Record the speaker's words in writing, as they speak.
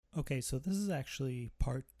Okay, so this is actually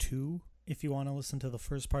part 2. If you want to listen to the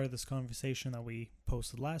first part of this conversation that we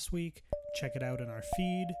posted last week, check it out in our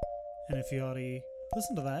feed. And if you already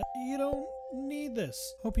listened to that, you don't need this.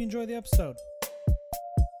 Hope you enjoy the episode.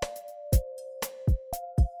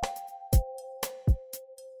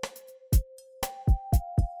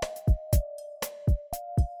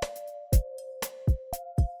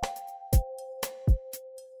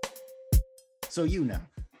 So you know.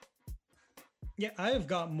 Yeah, I have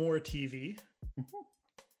got more TV.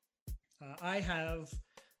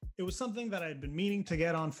 It was something that I'd been meaning to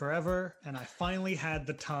get on forever, and I finally had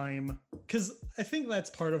the time, because I think that's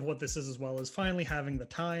part of what this is as well, is finally having the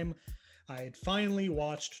time. I had finally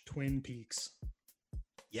watched Twin Peaks.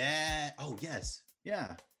 Yeah. Oh, yes.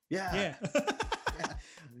 Yeah. Yeah. Yeah. Yeah.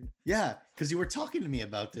 Yeah. Because you were talking to me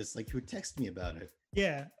about this. Like you would text me about it.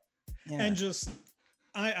 Yeah. Yeah. And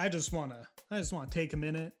I just want to take a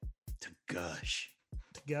minute to gush.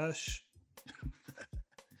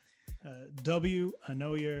 W, I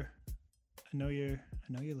know you're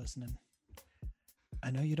listening. I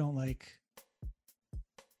know you don't like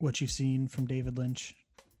what you've seen from David Lynch,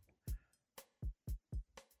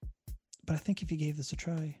 but I think if you gave this a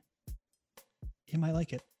try, you might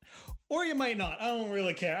like it, or you might not. I don't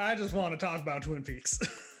really care. I just want to talk about Twin Peaks.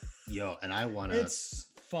 Yo, and I want to. It's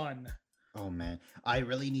fun. Oh man, I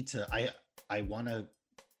really need to. I want to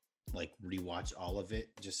like rewatch all of it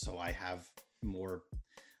just so I have more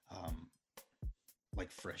like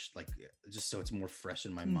fresh, like just so it's more fresh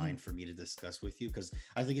in my mind for me to discuss with you, because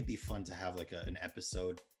I think it'd be fun to have like an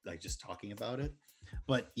episode like just talking about it.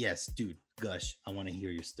 But yes, dude, gush, I want to hear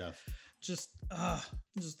your stuff. Just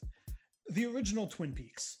the original Twin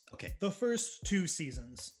Peaks. Okay. The first 2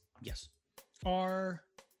 seasons. Yes. Are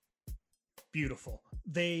beautiful.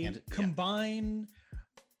 They combine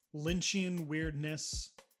Lynchian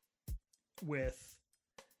weirdness with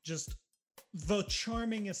just the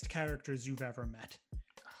charmingest characters you've ever met.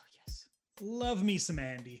 Oh, yes. Love me some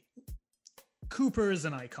Andy. Cooper is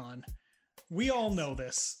an icon. We all know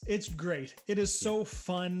this. It's great. It is so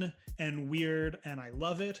fun and weird, and I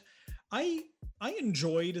love it. I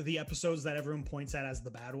enjoyed the episodes that everyone points at as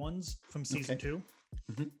the bad ones from season 2.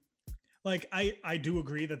 Mm-hmm. Like, I do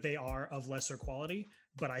agree that they are of lesser quality,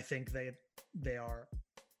 but I think they are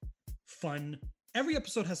fun. Every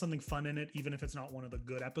episode has something fun in it, even if it's not one of the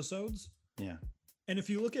good episodes. Yeah. And if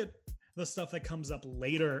you look at the stuff that comes up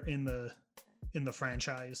later in the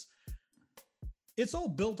franchise, it's all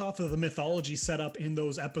built off of the mythology set up in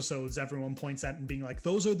those episodes everyone points at and being like,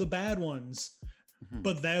 those are the bad ones. Mm-hmm.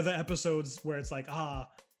 But they're the episodes where it's like,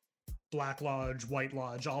 Black Lodge, White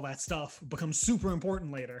Lodge, all that stuff becomes super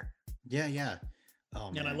important later. Yeah.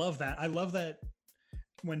 Oh, man. And I love that. I love that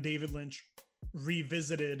when David Lynch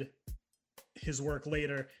revisited his work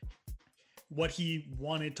later, what he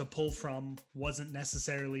wanted to pull from wasn't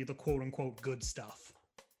necessarily the quote unquote good stuff.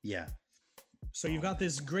 Yeah. So you've got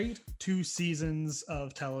this great 2 seasons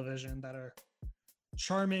of television that are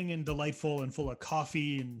charming and delightful and full of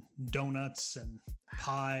coffee and donuts and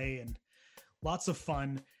pie and lots of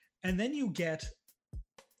fun. And then you get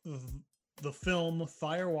the film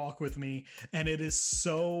Fire Walk with Me, and it is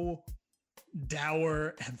so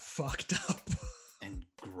dour and fucked up. And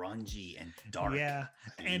grungy and dark. Yeah.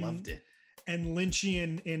 I loved it. And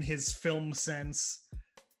Lynchian in his film sense.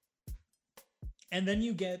 And then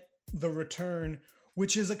you get The Return,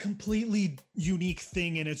 which is a completely unique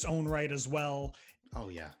thing in its own right as well. Oh,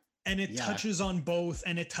 yeah. And it touches on both,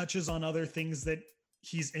 and it touches on other things that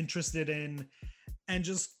he's interested in. And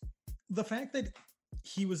just the fact that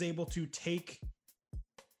he was able to take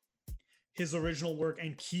his original work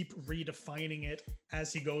and keep redefining it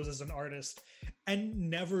as he goes as an artist. And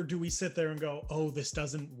never do we sit there and go, oh, this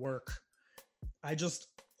doesn't work. I just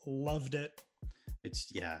loved it.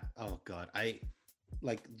 Oh God. I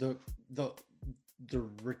like the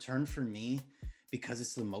Return for me, because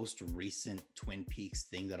it's the most recent Twin Peaks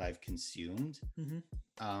thing that I've consumed.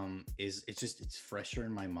 Mm-hmm. It's fresher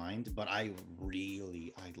in my mind, but I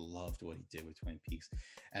loved what he did with Twin Peaks.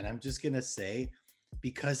 And I'm just gonna say,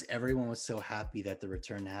 because everyone was so happy that The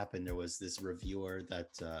Return happened, there was this reviewer that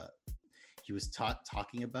he was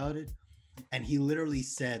talking about it, and he literally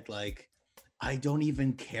said, like, I don't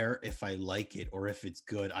even care if I like it or if it's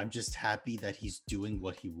good. I'm just happy that he's doing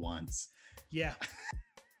what he wants. Yeah.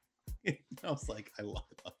 I was like, I love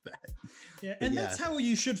that. Yeah, and that's how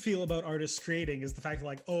you should feel about artists creating, is the fact that,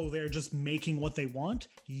 like, oh, they're just making what they want.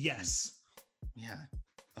 Yes. Yeah.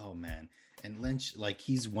 Oh man. And Lynch, like,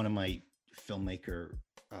 he's one of my filmmaker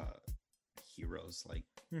heroes. Like,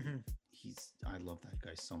 I love that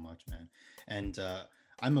guy so much, man. And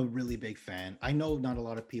I'm a really big fan. I know not a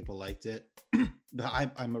lot of people liked it,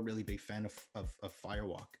 but I'm a really big fan of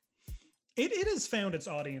Firewalk. It has found its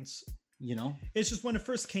audience. You know, it's just when it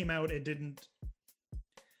first came out, it didn't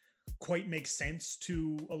quite make sense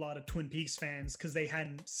to a lot of Twin Peaks fans because they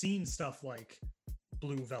hadn't seen stuff like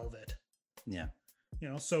Blue Velvet. Yeah. You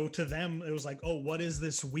know, so to them, it was like, oh, what is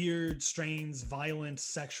this weird, strange, violent,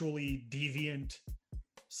 sexually deviant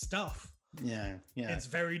stuff? Yeah. Yeah. It's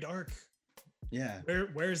very dark. Yeah.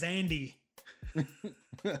 Where's Andy?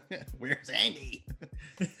 Where's Andy?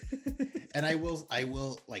 And I will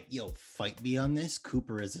like, yo, fight me on this.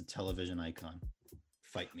 Cooper is a television icon.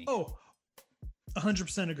 Fight me. Oh,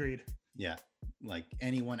 100% agreed. Yeah. Like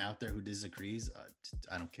anyone out there who disagrees,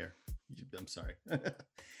 I don't care. I'm sorry.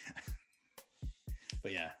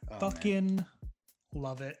 But yeah. Fucking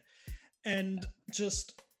love it. And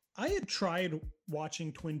just, I had tried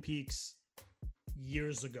watching Twin Peaks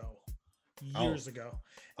years ago.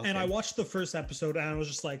 Okay. And I watched the first episode and I was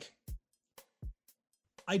just like,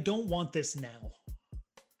 I don't want this now.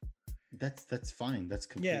 That's fine. That's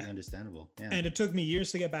completely understandable. Yeah. And it took me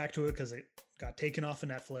years to get back to it because it got taken off of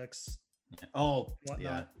Netflix. Oh, whatnot.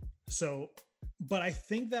 Yeah. So, but I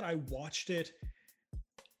think that I watched it.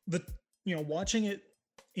 Watching it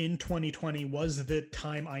in 2020 was the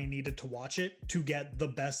time I needed to watch it to get the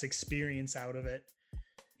best experience out of it.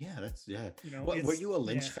 Yeah, were you a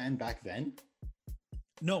Lynch fan back then?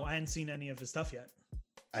 No, I hadn't seen any of his stuff yet.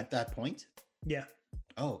 At that point? Yeah.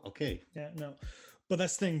 Oh, okay. Yeah, no. But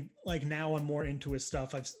that's the thing, like now I'm more into his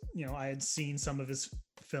stuff. I had seen some of his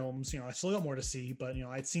films, I still got more to see, but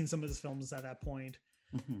I'd seen some of his films at that point.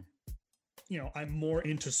 Mm-hmm. I'm more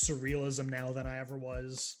into surrealism now than I ever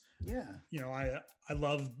was. Yeah. I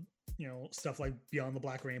love, stuff like Beyond the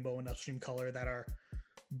Black Rainbow and Upstream Color that are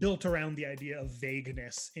built around the idea of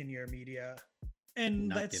vagueness in your media and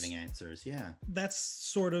not giving answers. Yeah. That's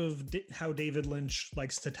sort of how David Lynch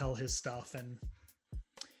likes to tell his stuff. And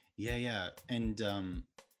yeah. And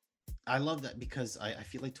I love that because I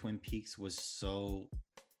feel like Twin Peaks was so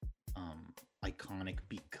iconic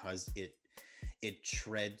because it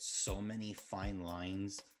treads so many fine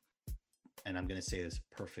lines, and I'm gonna say this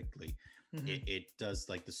perfectly. Mm-hmm. It does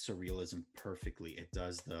like the surrealism perfectly. It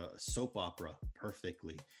does the soap opera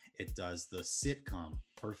perfectly. It does the sitcom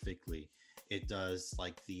perfectly. It does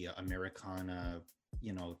like the Americana,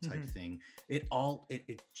 type thing. It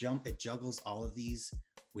juggles all of these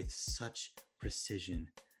with such precision,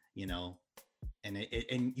 and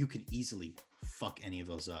and you could easily fuck any of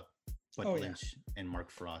those up. But Lynch and Mark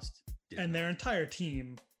Frost did and their entire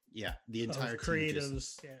team. Yeah, the entire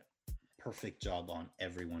creatives. Team perfect job on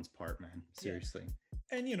everyone's part, man. Seriously.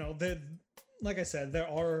 Yeah. And like I said,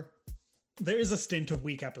 there is a stint of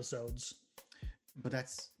weak episodes. But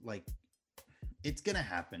that's like, it's gonna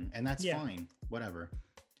happen, and that's fine. Whatever.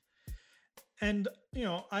 And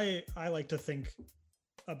I like to think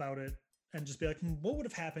about it and just be like, what would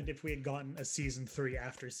have happened if we had gotten a season 3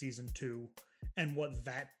 after season 2, and what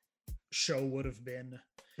that show would have been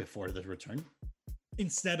before the return,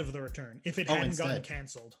 instead of the return, if it hadn't gotten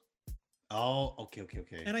canceled. Oh,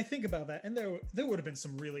 okay. And I think about that, and there would have been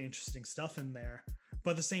some really interesting stuff in there.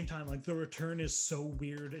 But at the same time, like the return is so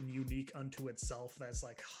weird and unique unto itself that's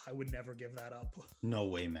like, I would never give that up. No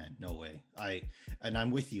way, man. No way. I'm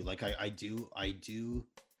with you. Like I do.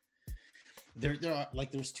 There are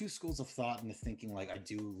like, there's two schools of thought in the thinking. Like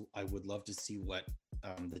I would love to see what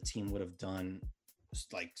the team would have done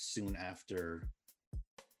like soon after,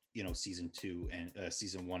 season 2 and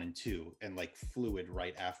season 1 and 2, and like Fluid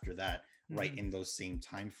right after that. Right in those same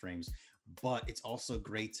time frames. But it's also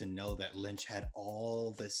great to know that Lynch had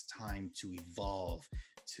all this time to evolve,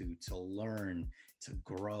 to learn, to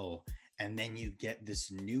grow, and then you get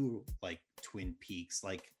this new like Twin Peaks,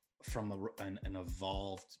 like from an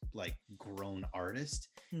evolved, like grown artist,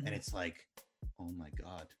 and it's like, oh my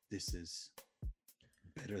god, this is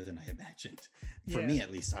better than I imagined. For me,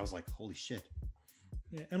 at least, I was like, holy shit.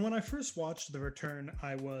 Yeah, and when I first watched The Return,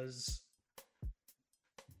 I was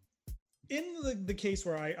in the case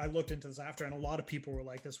where I looked into this after, and a lot of people were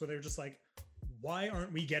like this, where they're just like, why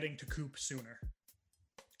aren't we getting to Coop sooner?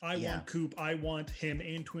 I want Coop. I want him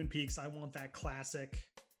in Twin Peaks. I want that classic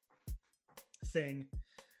thing.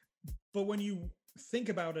 But when you think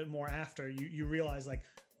about it more after, you realize like,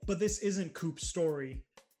 but this isn't Coop's story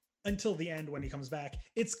until the end when he comes back.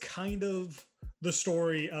 It's kind of the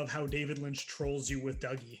story of how David Lynch trolls you with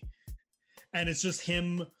Dougie. And it's just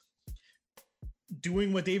him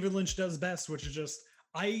doing what David Lynch does best, which is just,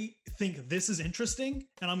 I think this is interesting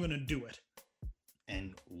and I'm going to do it.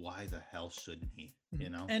 And why the hell shouldn't he?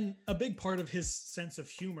 And a big part of his sense of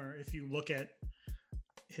humor, if you look at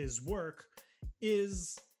his work,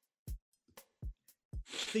 is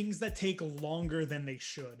things that take longer than they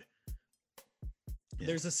should. Yeah.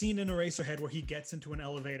 There's a scene in Eraserhead where he gets into an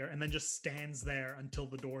elevator and then just stands there until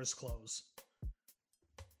the doors close.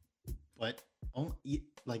 But only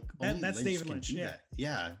that's Lynch David Lynch. Yeah, that.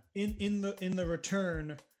 Yeah. In the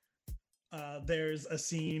Return, there's a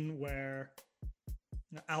scene where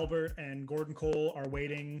Albert and Gordon Cole are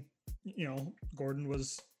waiting. You know, Gordon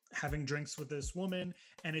was having drinks with this woman,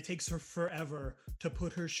 and it takes her forever to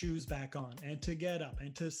put her shoes back on and to get up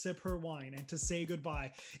and to sip her wine and to say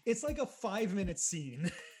goodbye. It's like a 5-minute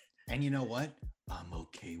scene. And you know what? I'm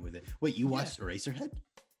okay with it. Wait, you watched Eraserhead?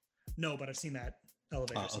 No, but I've seen that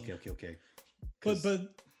elevator scene. Okay. But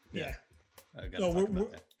yeah.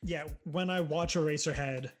 Yeah, when I watch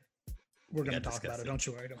Eraserhead, we're going to talk about it. Don't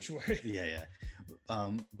you worry. Yeah.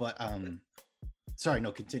 Sorry,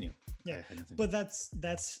 no, continue. Yeah, but that's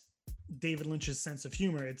David Lynch's sense of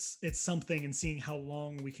humor. It's something in seeing how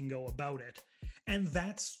long we can go about it. And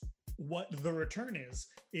that's what The Return is.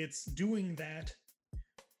 It's doing that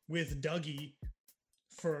with Dougie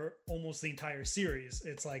for almost the entire series.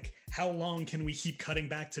 It's like, how long can we keep cutting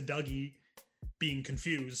back to Dougie being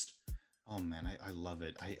confused? Oh man, I love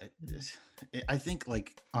it. I think,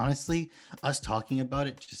 like, honestly, us talking about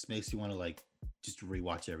it just makes you want to like just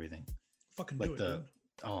rewatch everything. Fucking like do it, dude.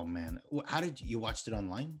 Oh man, how did you watched it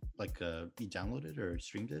online? Like, you downloaded or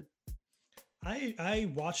streamed it?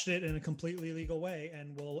 I watched it in a completely legal way,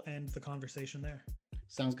 and we'll end the conversation there.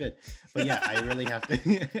 Sounds good. But yeah, I really have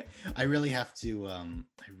to. I really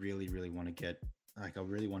want to get, like, I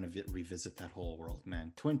really want to revisit that whole world,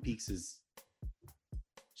 man. Twin Peaks is,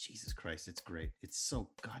 Jesus Christ, it's great. It's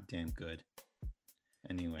so goddamn good.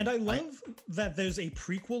 Anyway, and I love that there's a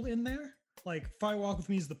prequel in there. Like, Fire Walk with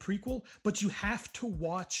Me is the prequel, but you have to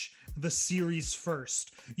watch the series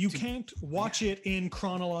first. You can't watch it in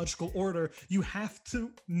chronological order. You have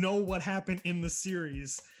to know what happened in the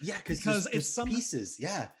series. Yeah, because it's some pieces.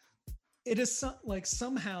 Yeah, it is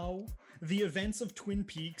somehow the events of Twin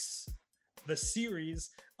Peaks, the series,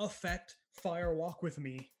 affect Fire Walk with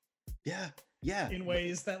Me. Yeah. In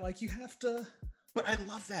ways that, like, you have to. But I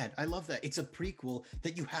love that. It's a prequel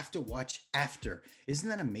that you have to watch after. Isn't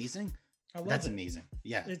that amazing? That's amazing.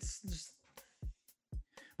 Yeah. It's just.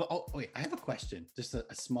 But wait, I have a question. Just a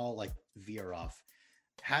small, like, veer off.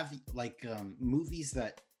 Have, like, movies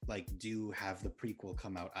that, like, do have the prequel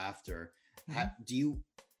come out after, do you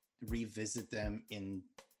revisit them in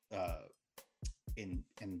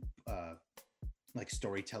like,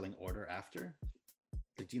 storytelling order after?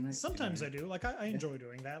 Like, do you know? Sometimes I do. Like, I enjoy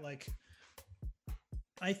doing that. Like,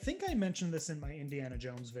 I think I mentioned this in my Indiana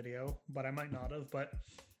Jones video, but I might not have. But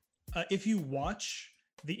if you watch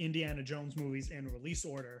the Indiana Jones movies in release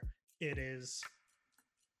order, it is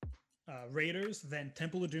Raiders, then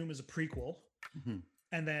Temple of Doom is a prequel,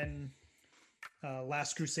 and then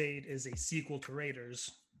Last Crusade is a sequel to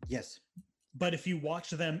Raiders. Yes. But if you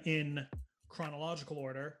watch them in chronological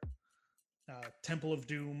order, Temple of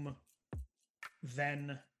Doom,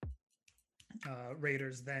 then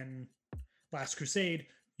Raiders, then Last Crusade,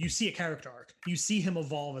 you see a character arc. You see him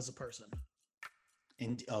evolve as a person.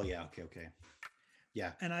 And okay.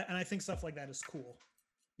 Yeah. And I think stuff like that is cool.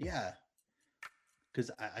 Yeah. Because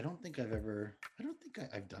I don't think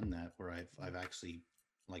I've done that where I've actually,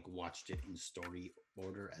 like, watched it in story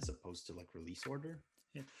order as opposed to, like, release order.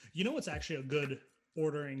 Yeah. You know what's actually a good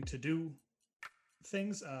ordering to do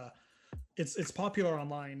things? It's popular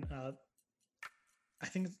online. I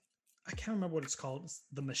can't remember what it's called. It's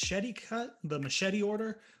the machete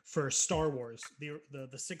order for Star Wars.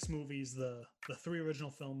 The 6 movies, the 3 original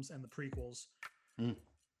films, and the prequels.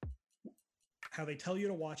 How they tell you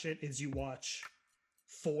to watch it is you watch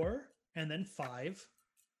 4 and then 5.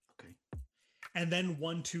 Okay. And then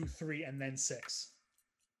 1, 2, 3, and then 6.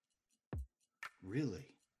 Really?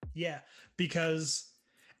 Yeah, because,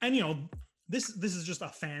 and you know, this is just a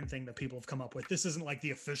fan thing that people have come up with. This isn't like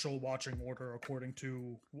the official watching order according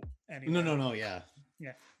to anyone. No, yeah.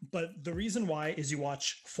 Yeah. But the reason why is you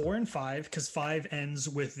watch 4 and 5 because 5 ends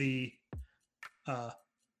with the I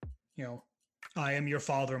am your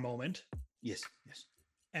father moment. Yes.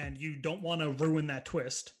 And you don't want to ruin that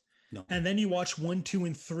twist. No. And then you watch 1, 2,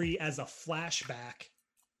 and 3 as a flashback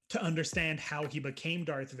to understand how he became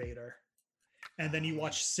Darth Vader. And then you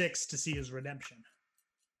watch 6 to see his redemption.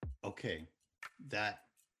 Okay. That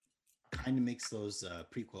kind of makes those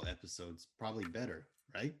prequel episodes probably better,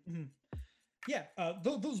 right? Mm-hmm. Yeah.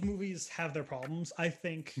 Those movies have their problems, I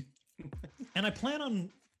think. And I plan on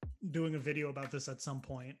doing a video about this at some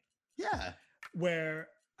point. Yeah. Where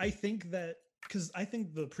I think that, because I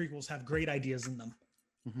think the prequels have great ideas in them.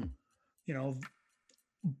 Mm-hmm. You know,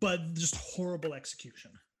 but just horrible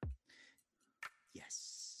execution.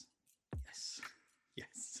 Yes.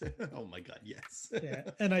 Oh my god, yes. Yeah,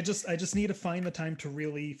 and I just need to find the time to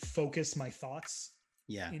really focus my thoughts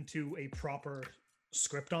into a proper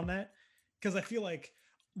script on that, because I feel like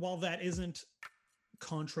while that isn't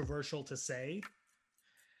controversial to say,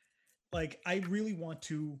 like I really want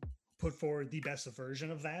to put forward the best version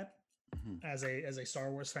of that as a Star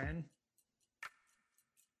Wars fan.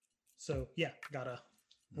 So yeah, gotta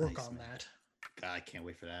work on that. God, I can't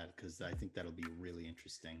wait for that, because I think that'll be really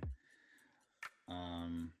interesting.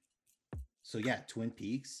 So yeah, Twin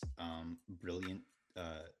Peaks, brilliant,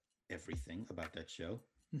 everything about that show.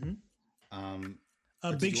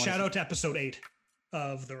 A big shout out to episode 8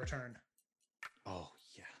 of The Return. Oh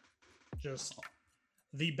yeah, just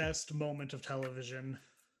the best moment of television.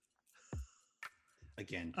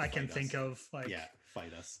 Again, I can think of, like, yeah,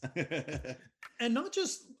 fight us. And not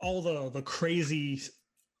just all the crazy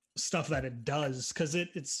stuff that it does, because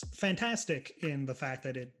it's fantastic in the fact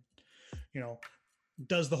that it, you know,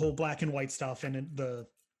 does the whole black and white stuff, and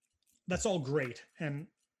that's all great, and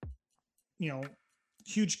you know,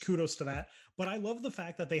 huge kudos to that. But I love the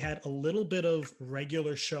fact that they had a little bit of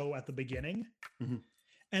regular show at the beginning,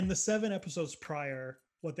 and the 7 episodes prior,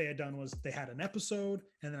 what they had done was they had an episode,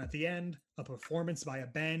 and then at the end, a performance by a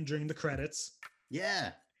band during the credits.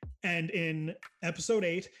 Yeah. And in episode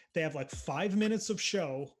 8, they have like 5 minutes of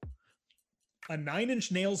show, a 9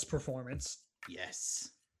 Inch Nails performance. Yes.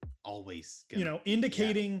 Always. You know,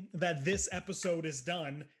 indicating that this episode is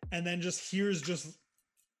done, and then here's just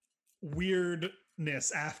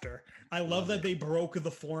weirdness after. I love that they broke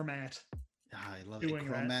the format. I love it.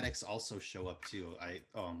 Chromatics also show up too.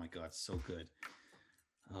 Oh my god, so good.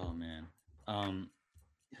 Oh man.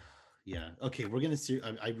 Yeah. Okay, we're gonna see.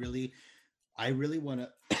 I really want to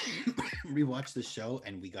rewatch the show,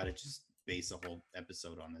 and we got to just base a whole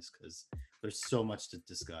episode on this because there's so much to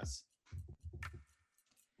discuss.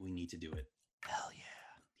 We need to do it. Hell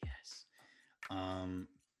yeah. Yes.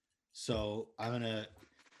 So I'm gonna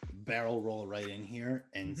barrel roll right in here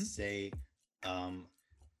and say,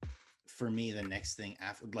 for me, the next thing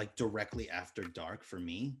after, like directly after dark for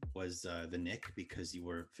me, was the Nick, because you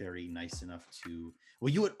were very nice enough to,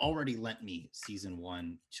 well, you had already lent me season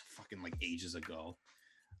 1 fucking like ages ago.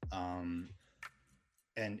 And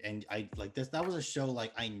I like this, that was a show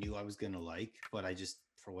like I knew I was gonna like, but I just,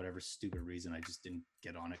 for whatever stupid reason, I just didn't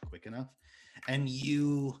get on it quick enough. And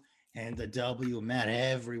you and the W, Matt,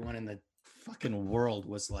 everyone in the fucking world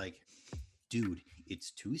was like, dude,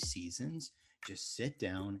 it's 2 seasons, just sit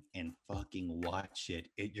down and fucking watch it.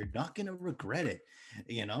 You're not gonna regret it,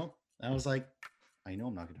 you know. I was like, I know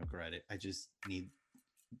I'm not gonna regret it, I just need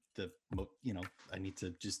I need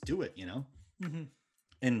to just do it, you know.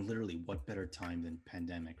 And literally, what better time than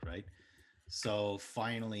pandemic, right? So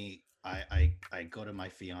finally I go to my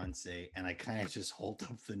fiance and I kind of just hold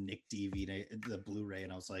up the Nick DVD, the Blu-ray,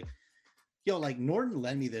 and I was like, yo, like Norton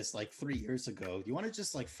lent me this like 3 years ago. Do you want to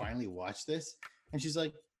just like finally watch this? And she's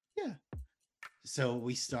like, yeah. So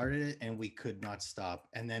we started it and we could not stop.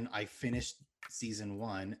 And then I finished season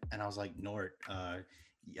 1 and I was like, Nort,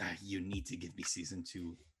 yeah, you need to give me season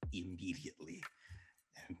 2 immediately.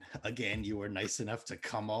 And again, you were nice enough to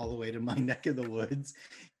come all the way to my neck of the woods,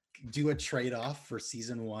 do a trade-off for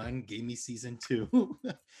season 1, gave me season 2.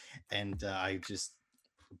 And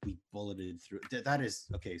we bulleted through. That is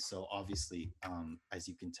okay. So obviously, as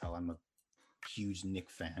you can tell, I'm a huge Nick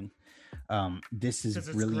fan. This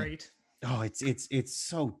is really great. Oh, it's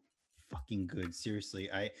so fucking good. Seriously,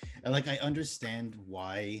 I understand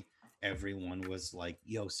why everyone was like,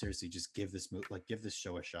 yo, seriously, just give this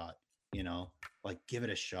show a shot, you know, like give it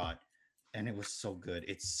a shot. And it was so good.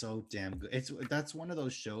 It's so damn good. That's one of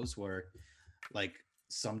those shows where, like,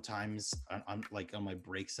 sometimes I'm like on my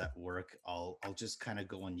breaks at work, I'll just kind of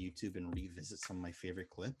go on YouTube and revisit some of my favorite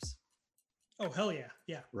clips. Oh hell yeah,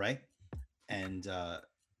 yeah. Right, and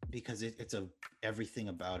because everything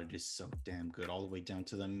about it is so damn good, all the way down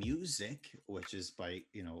to the music, which is by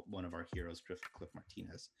one of our heroes, Cliff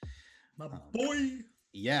Martinez, my boy.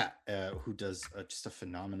 Yeah, who does just a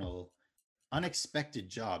phenomenal, unexpected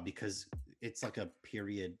job, because it's like a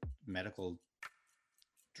period medical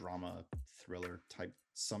drama thriller type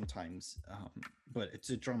sometimes, but it's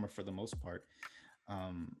a drama for the most part,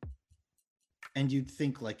 and you'd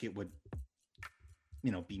think like it would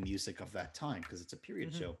be music of that time because it's a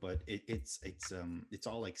period show, but it's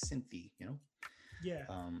all like synthy, Yeah.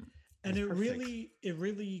 And it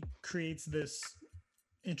really creates this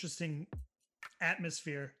interesting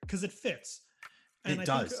atmosphere because it fits. And I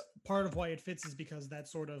think part of why it fits is because that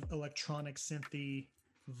sort of electronic synthy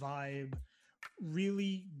vibe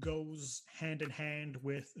really goes hand in hand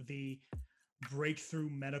with the breakthrough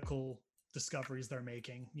medical discoveries they're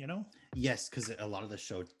making, you know? Yes, because a lot of the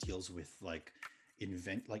show deals with like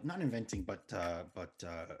not inventing, but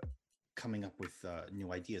coming up with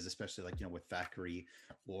new ideas, especially like with Thackeray,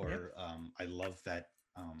 or Yep. I love that.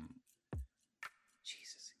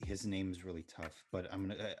 Jesus, his name is really tough, but I'm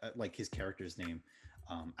gonna like his character's name,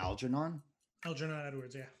 Algernon. Algernon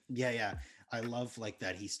Edwards, yeah. Yeah. I love like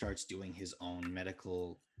that he starts doing his own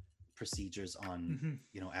medical procedures on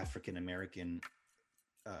African American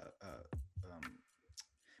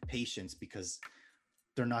patients because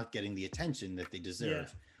they're not getting the attention that they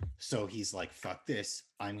deserve. Yeah. So he's like, fuck this,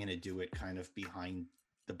 I'm gonna do it kind of behind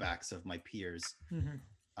the backs of my peers.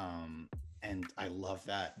 And I love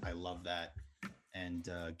that. And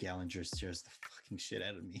Gallinger scares the fucking shit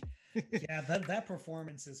out of me. Yeah, that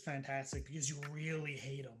performance is fantastic because you really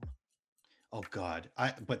hate him. Oh God!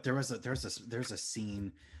 But there's a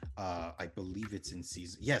scene, I believe it's in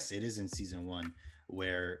season. Yes, it is in season 1,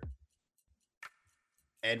 where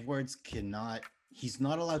Edwards he's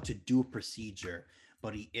not allowed to do a procedure,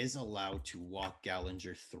 but he is allowed to walk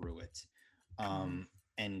Gallinger through it.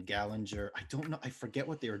 And Gallinger, I don't know, I forget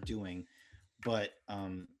what they were doing, but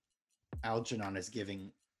Algernon is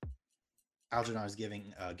giving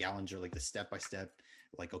Gallinger like the step-by-step,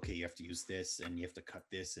 like, okay, you have to use this and you have to cut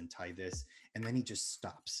this and tie this, and then he just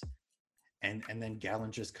stops, and then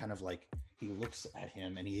Gallinger's kind of like, he looks at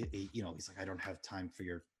him and he he's like, I don't have time for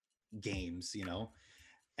your games,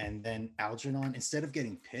 and then Algernon, instead of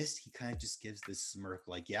getting pissed, he kind of just gives this smirk,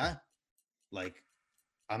 like, yeah, like,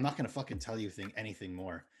 I'm not gonna fucking tell you anything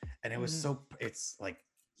more. And it was it's like,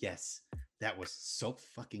 yes, that was so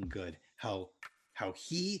fucking good. How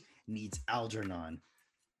he needs Algernon.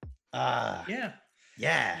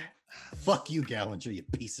 Yeah. Fuck you, Gallinger, you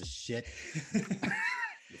piece of shit. You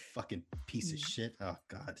fucking piece of shit. Oh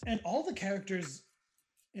God. And all the characters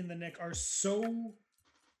in the Nick are so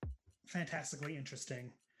fantastically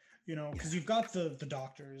interesting, because you've got the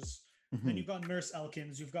doctors, then you've got Nurse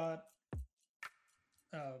Elkins, you've got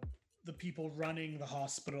the people running the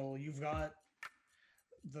hospital, you've got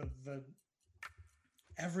the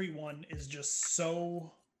everyone is just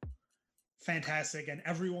so fantastic, and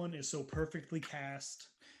everyone is so perfectly cast.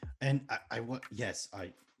 And I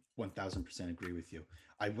 1000% agree with you.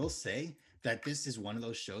 I will say that this is one of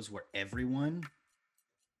those shows where everyone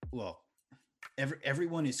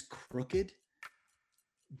is crooked,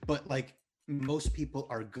 but like most people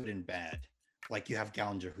are good and bad. Like you have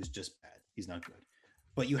Gallinger, who's just bad, he's not good,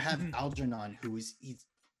 but you have Algernon, who is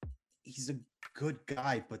he's a good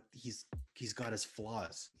guy, but he's got his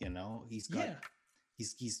flaws, he's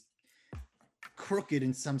crooked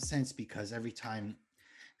in some sense, because every time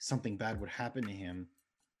something bad would happen to him,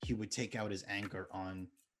 he would take out his anger on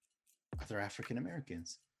other African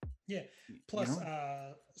Americans. Yeah. Plus,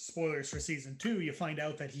 spoilers for season 2, you find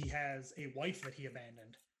out that he has a wife that he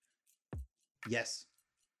abandoned. Yes,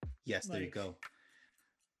 there you go.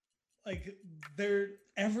 Like,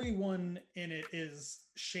 everyone in it is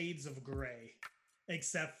shades of gray,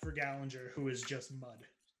 except for Gallinger, who is just mud.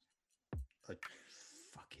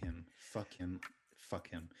 Fuck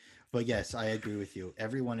him. But yes, I agree with you.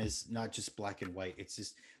 Everyone is not just black and white. It's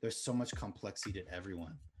just, there's so much complexity to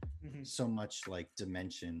everyone. So much like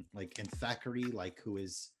dimension. Like in Thackeray, like, who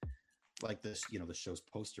is like this, the show's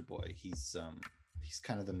poster boy. He's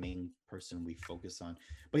kind of the main person we focus on,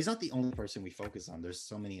 but he's not the only person we focus on. There's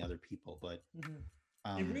so many other people, but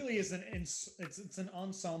it really is it's an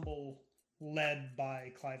ensemble led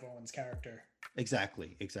by Clive Owen's character.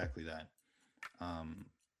 Exactly that.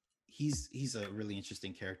 He's a really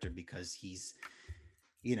interesting character because he's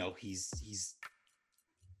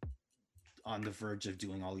on the verge of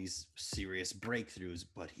doing all these serious breakthroughs,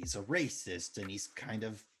 but he's a racist, and he's kind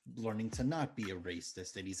of learning to not be a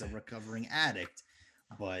racist, and he's a recovering addict,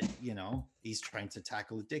 but he's trying to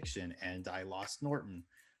tackle addiction. And I lost Norton.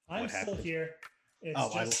 I'm still here.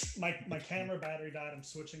 It's my camera battery died. I'm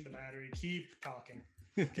switching the battery. Keep talking.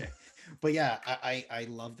 Okay. But yeah, I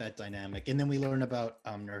love that dynamic. And then we learn about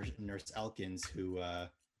Nurse Elkins, who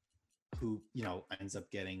ends up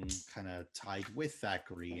getting kind of tied with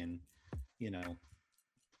Thackeray, and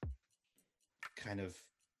kind of,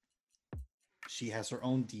 she has her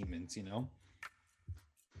own demons. Oh,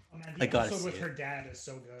 man, the episode with her dad is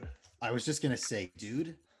so good. I was just gonna say,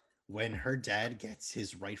 dude, when her dad gets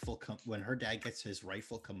his rightful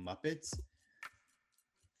comeuppance,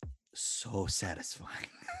 so satisfying.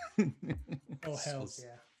 Oh, hell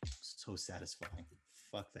yeah. So satisfying.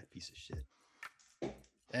 Fuck that piece of shit.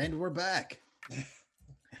 And we're back.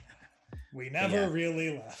 We never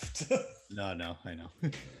really left. No, I know.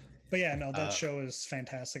 But yeah, no, that show is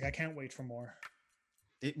fantastic. I can't wait for more.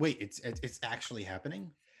 It's actually happening?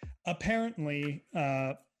 Apparently,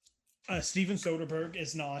 Steven Soderbergh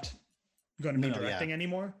is not going to be directing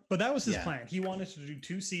anymore, but that was his plan. He wanted to do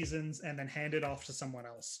 2 seasons and then hand it off to someone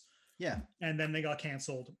else. Yeah. And then they got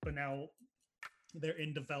canceled, but now they're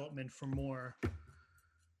in development for more.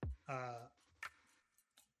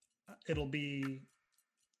 It'll be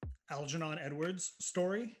Algernon Edwards'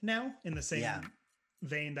 story now, in the same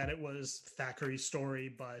vein that it was Thackeray's story,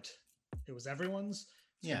 but it was everyone's.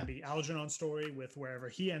 It's going to be Algernon's story with wherever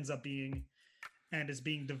he ends up being, and is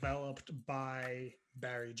being developed by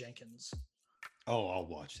Barry Jenkins. Oh, I'll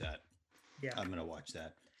watch that. Yeah, I'm gonna watch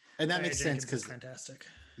that, and that makes sense because fantastic.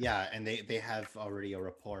 Yeah, and they have already a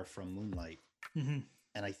rapport from Moonlight, and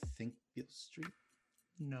I think Beale Street.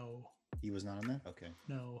 No, he was not on that. Okay,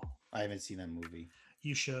 no, I haven't seen that movie.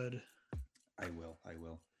 You should. I will.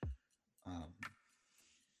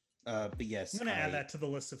 But yes, I'm gonna add that to the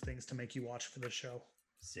list of things to make you watch for the show.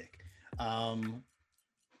 Sick.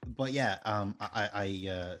 But yeah,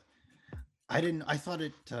 I didn't. I thought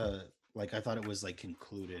it I thought it was like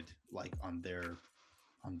concluded like on their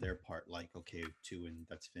part, like okay, 2 and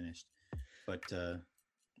that's finished. But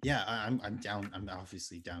yeah, I'm down. I'm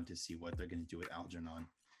obviously down to see what they're gonna do with Algernon,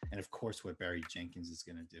 and of course what Barry Jenkins is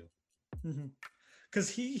gonna do. Because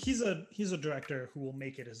he's a director who will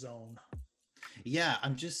make it his own. Yeah,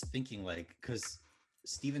 I'm just thinking like because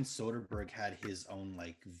Steven Soderbergh had his own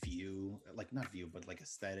like view, like not view, but like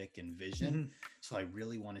aesthetic and vision. So I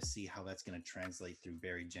really want to see how that's going to translate through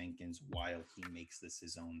Barry Jenkins while he makes this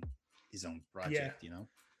his own project, you know?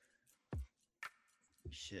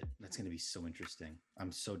 Shit, that's going to be so interesting.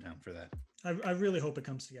 I'm so down for that. I really hope it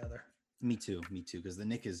comes together. Me too, because the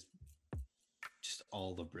Nick is just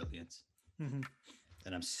all the brilliance.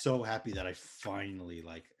 And I'm so happy that I finally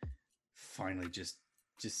just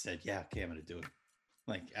said, yeah, okay, I'm going to do it.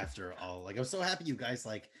 Like after all, like I'm so happy you guys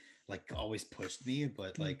like always pushed me,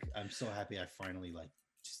 but like I'm so happy I finally like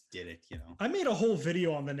just did it, you know. I made a whole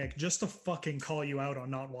video on the Nick just to fucking call you out on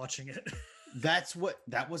not watching it. That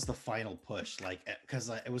was the final push, like because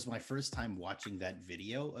it was my first time watching that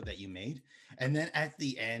video that you made, and then at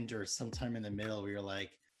the end or sometime in the middle we were like,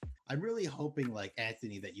 I'm really hoping like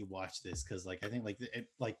Anthony that you watch this because like I think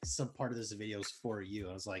like some part of this video is for you.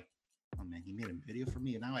 I was like, oh man, he made a video for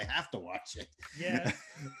me and now I have to watch it. Yeah.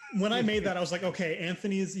 When I made that, I was like, okay,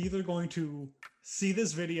 Anthony is either going to see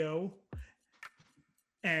this video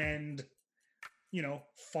and, you know,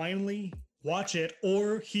 finally watch it,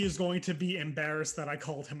 or he is going to be embarrassed that I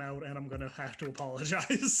called him out and I'm going to have to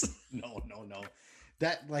apologize. No.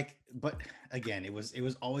 That like, but again, it was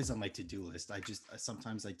always on my to-do list.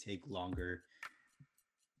 Sometimes I take longer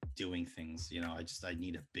doing things, you know. I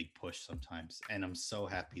need a big push sometimes, and I'm so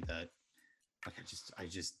happy that like I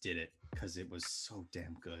just did it because it was so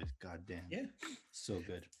damn good. God damn. Yeah. So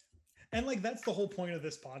good. And like that's the whole point of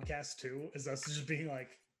this podcast too, is us just being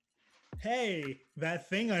like, hey, that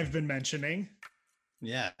thing I've been mentioning.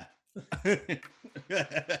 Yeah. Love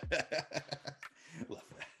that.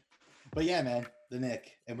 But yeah, man, the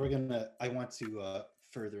Nick. And I want to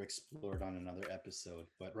further explore it on another episode.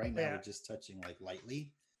 But right now we're just touching like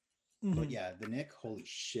lightly. But yeah, the Nick, holy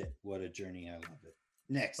shit, what a journey. I love it.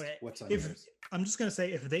 Next, what's on yours? I'm just gonna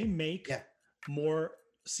say, if they make more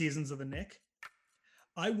seasons of the Nick,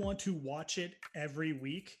 I want to watch it every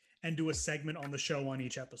week and do a segment on the show on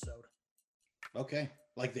each episode. Okay,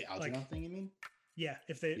 like the Algernon thing, you mean? Yeah,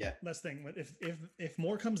 that's the thing. If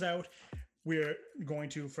more comes out, we're going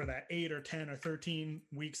to, for that 8 or 10 or 13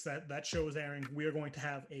 weeks that show is airing, we're going to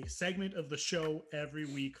have a segment of the show every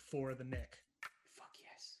week for the Nick. Fuck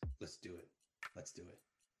yes, let's do it.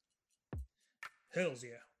 Hells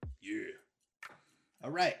yeah. Yeah.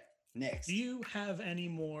 All right, next. Do you have any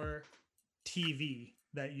more TV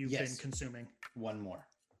that you've been consuming? One more.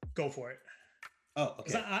 Go for it. Oh,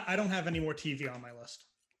 okay. I don't have any more TV on my list.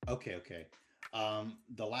 Okay.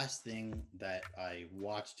 The last thing that I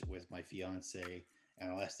watched with my fiance,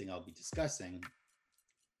 and the last thing I'll be discussing,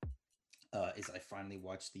 is I finally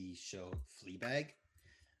watched the show Fleabag.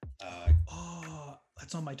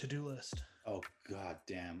 That's on my to-do list. Oh god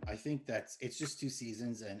damn! I think it's just 2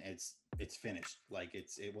 seasons and it's finished. Like it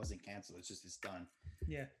wasn't canceled. It's done.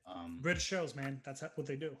 Yeah. British shows, man. That's what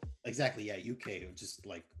they do. Exactly. Yeah. UK just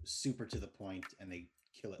like super to the point, and they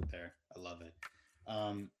kill it there. I love it.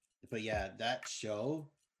 But yeah, that show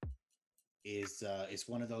is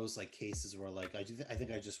one of those like cases where like I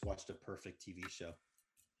think I just watched a perfect TV show.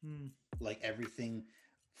 Like everything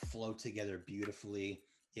flowed together beautifully.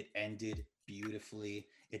 It ended beautifully.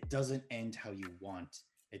 It doesn't end how you want,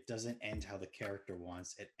 It doesn't end how the character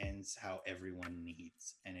wants. It ends how everyone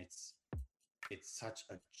needs. And it's such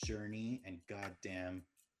a journey, and goddamn,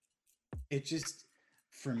 it just,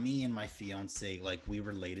 for me and my fiance, like, we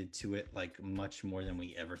related to it like much more than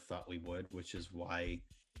we ever thought we would, which is why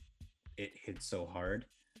it hit so hard.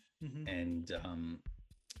 Mm-hmm. And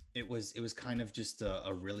it was kind of just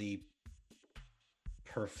a really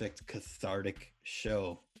perfect cathartic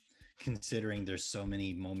show, considering there's so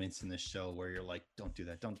many moments in the show where you're like, don't do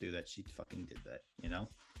that, she fucking did that, you know.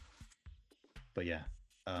 But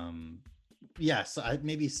yeah, so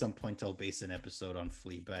maybe some point I'll base an episode on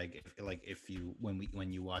Fleabag, if you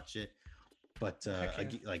when you watch it. But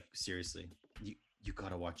like, seriously, you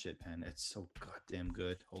gotta watch it, man. It's so goddamn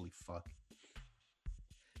good. Holy fuck.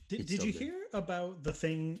 Did you hear about the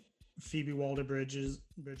thing Phoebe Waller-Bridge?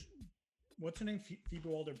 What's her name? Phoebe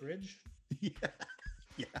Waller-Bridge? Yeah.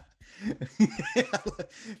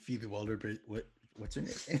 Phoebe Waller-Bridge. What's her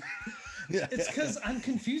name? It's because I'm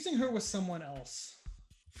confusing her with someone else.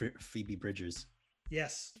 Phoebe Bridgers.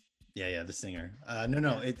 Yes. Yeah, the singer.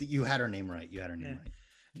 No, you had her name right. Yeah.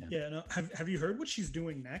 No. Have you heard what she's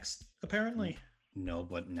doing next? Apparently. No,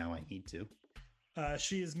 but now I need to.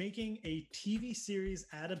 She is making a TV series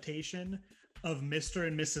adaptation of Mr.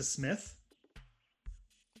 and Mrs. Smith.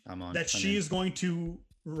 She is going to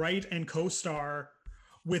write and co-star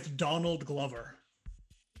with Donald Glover.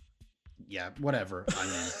 Yeah, whatever.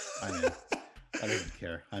 I'm in. I don't even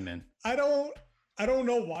care. I'm in. I don't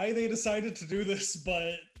know why they decided to do this,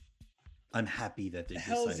 but I'm happy that they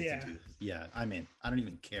decided to do this. Yeah, I'm in. I don't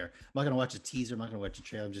even care. I'm not gonna watch a teaser. I'm not gonna watch a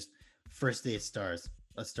trailer. I'm just, first day it starts.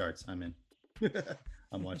 I'm in.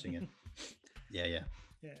 I'm watching it. Yeah.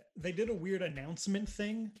 They did a weird announcement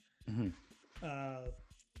thing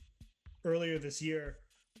earlier this year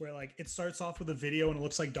where, like, it starts off with a video and it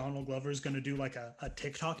looks like Donald Glover is going to do like a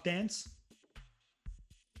TikTok dance.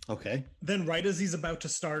 Okay. Then right as he's about to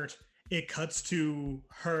start, it cuts to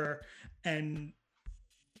her and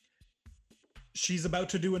she's about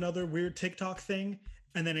to do another weird TikTok thing.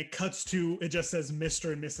 And then it cuts to, it just says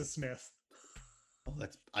Mr. and Mrs. Smith. Oh,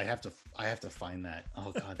 I have to find that.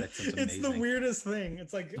 Oh God, that sounds amazing. It's the weirdest thing.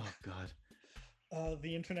 It's like, oh God,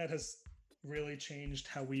 the internet has really changed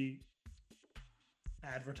how we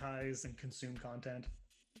advertise and consume content.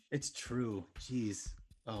 It's true. Jeez.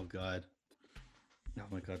 Oh God. Oh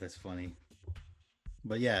my God, that's funny.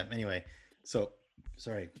 But yeah, anyway, so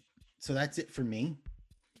sorry. So that's it for me.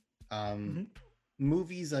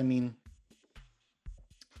 Movies, I mean,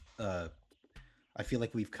 I feel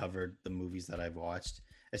like we've covered the movies that I've watched,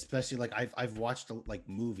 especially like I've watched like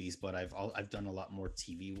movies, but I've done a lot more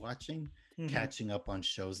TV watching, catching up on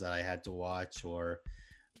shows that I had to watch or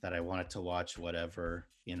that I wanted to watch, whatever,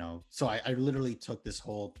 you know. So I literally took this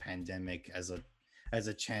whole pandemic as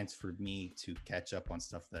a chance for me to catch up on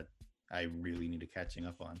stuff that I really needed catching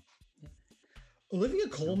up on. Olivia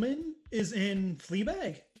Colman is in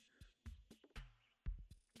Fleabag.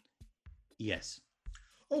 Yes.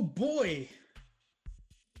 Oh boy.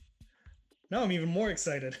 Now I'm even more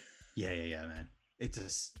excited. Yeah, man.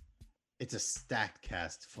 It's a stacked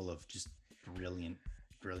cast full of just brilliant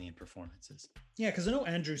performances. Yeah, because I know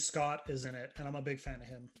Andrew Scott is in it, and I'm a big fan of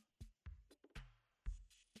him.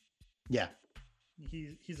 Yeah.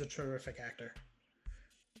 He's a terrific actor.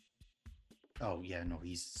 Oh yeah, no,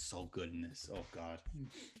 he's so good in this. Oh God.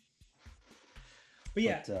 But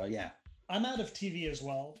yeah, I'm out of TV as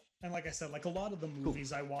well, and like I said, like a lot of the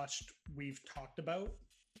movies I watched, we've talked about.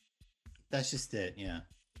 That's just it, yeah.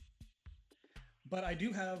 But I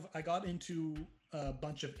got into a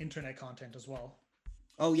bunch of internet content as well.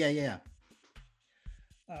 Oh yeah.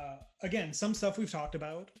 Again, some stuff we've talked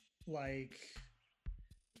about, like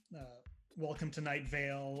Welcome to Night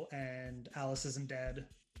Vale and Alice Isn't Dead.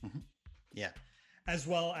 Mm-hmm. Yeah. As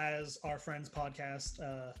well as our friend's podcast,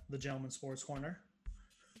 The Gentleman Sports Corner.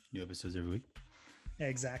 New episodes every week.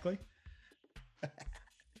 Exactly.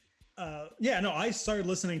 I started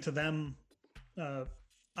listening to them.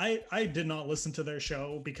 I did not listen to their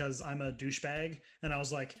show because I'm a douchebag, and I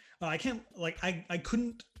was like, I can't, like, I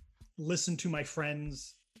couldn't listen to my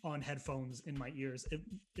friends on headphones in my ears.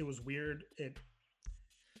 It was weird. It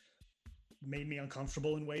made me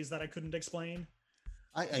uncomfortable in ways that I couldn't explain.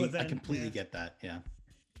 I completely get that. Yeah.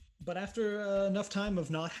 But after enough time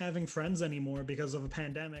of not having friends anymore because of a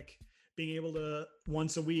pandemic, being able to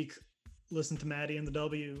once a week listen to Maddie and the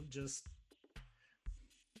W, just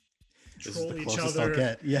troll each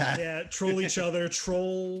other. Yeah, troll each other,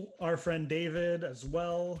 troll our friend David as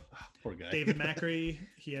well. Oh, poor guy. David Macri.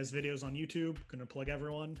 He has videos on YouTube. Gonna plug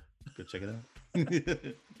everyone. Go check it out.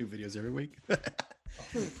 New videos every week.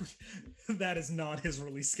 That is not his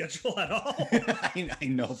release schedule at all. I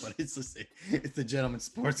know, but it's the Gentleman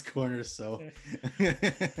Sports Corner, so.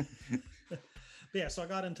 Yeah, so I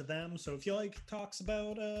got into them. So if you like talks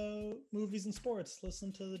about movies and sports,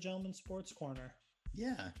 listen to the Gentleman Sports Corner.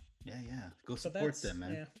 Yeah. Go support them,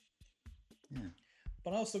 man. Yeah.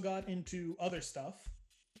 But I also got into other stuff.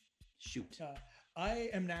 Shoot. I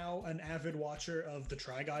am now an avid watcher of the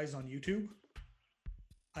Try Guys on YouTube.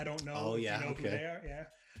 I don't know. Oh yeah, if you know okay. who they are. Yeah.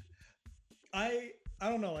 I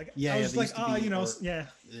don't know. Like yeah, I was yeah, like, yeah.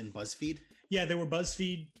 In BuzzFeed. Yeah, they were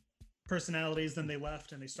BuzzFeed personalities. Then they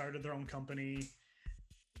left and they started their own company.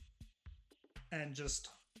 And just,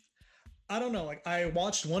 I don't know. Like I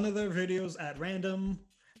watched one of their videos at random,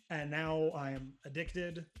 and now I am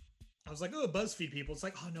addicted. I was like, oh, BuzzFeed people. It's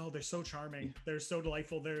like, oh no, they're so charming. They're so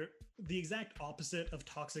delightful. They're the exact opposite of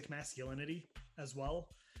toxic masculinity as well.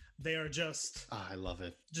 They are just, I love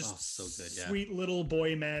it. Just so good. Yeah. Sweet little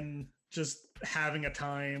boy men just having a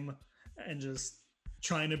time and just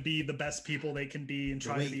trying to be the best people they can be and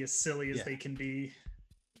trying to be as silly as they can be.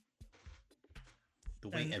 The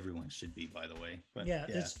way everyone should be, by the way. But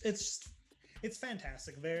it's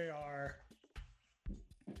fantastic. They are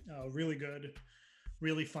really good,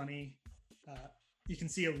 really funny. You can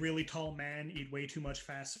see a really tall man eat way too much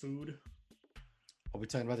fast food. Are we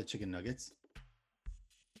talking about the chicken nuggets?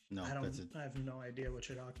 No, I have no idea what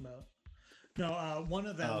you're talking about. No, one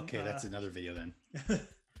of them. Oh, okay, that's another video then.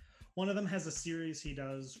 One of them has a series he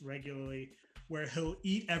does regularly where he'll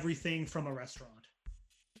eat everything from a restaurant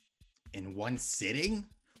in one sitting.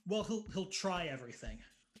 Well, he'll try everything.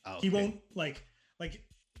 Oh, okay. He won't like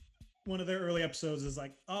one of their early episodes is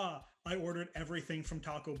like, I ordered everything from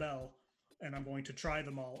Taco Bell and I'm going to try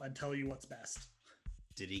them all and tell you what's best.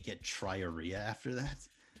 Did he get triarrhea after that?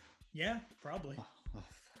 Yeah, probably.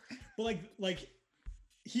 But like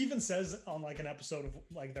he even says on like an episode of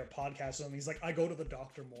like their podcast, and he's like, I go to the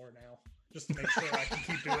doctor more now just to make sure I can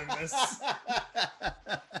keep doing this.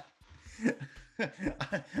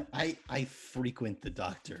 I frequent the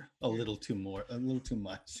doctor a little too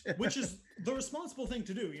much. Which is the responsible thing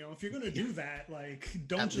to do. You know, if you're going to do that, like,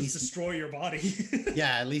 don't just destroy your body.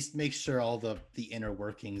 Yeah, at least make sure all the inner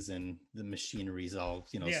workings and the machinery is all,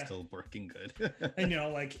 still working good. And,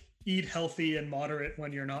 like, eat healthy and moderate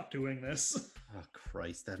when you're not doing this. Oh,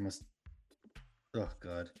 Christ. That must... Oh,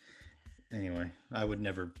 God. Anyway, I would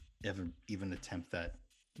never ever even attempt that.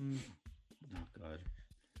 Oh, God.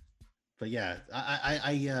 But yeah,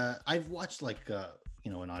 I've watched like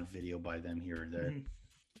an odd video by them here or there.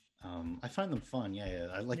 I find them fun.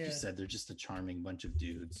 Yeah. Like you said, they're just a charming bunch of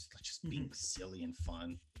dudes, just being silly and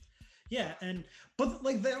fun. Yeah, but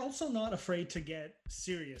like they're also not afraid to get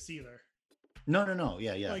serious either. No.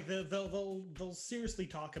 Yeah. Like they'll seriously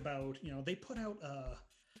talk about, they put out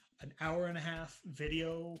an hour and a half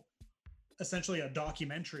video, essentially a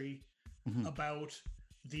documentary about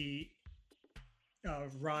the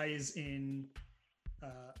rise in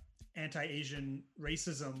anti-Asian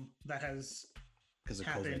racism that has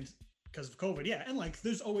happened because of COVID. Yeah, and like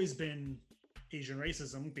there's always been Asian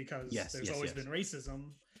racism because there's always been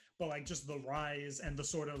racism, but like just the rise and the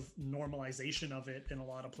sort of normalization of it in a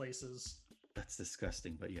lot of places. That's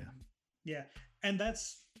disgusting, but yeah. Yeah, and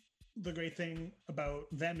that's the great thing about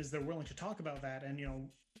them is they're willing to talk about that. And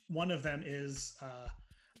one of them is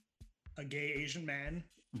a gay Asian man.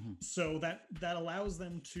 So that allows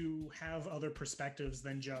them to have other perspectives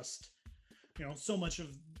than just, so much of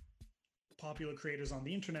popular creators on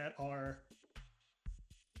the internet are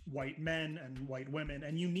white men and white women,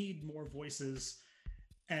 and you need more voices.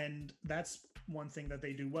 And that's one thing that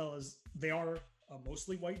they do well is they are a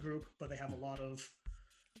mostly white group, but they have a lot of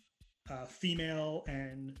female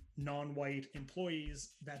and non-white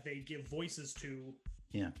employees that they give voices to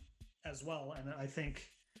as well. And I think,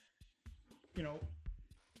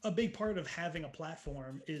 a big part of having a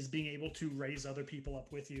platform is being able to raise other people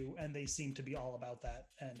up with you, and they seem to be all about that,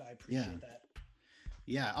 and I appreciate that.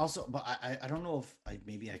 Yeah. Also, but I don't know if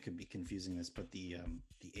maybe I could be confusing this, but the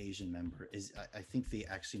Asian member is I think they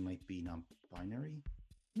actually might be non-binary.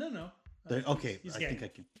 No. Okay,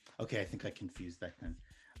 I think I confused that then.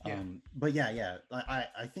 But yeah,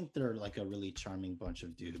 I think they're like a really charming bunch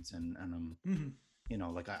of dudes, and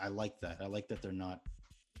like I like that. I like that they're not,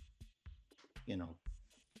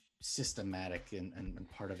 systematic and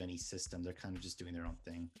part of any system. They're kind of just doing their own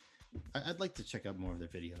thing. I'd like to check out more of their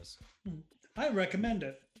videos. I recommend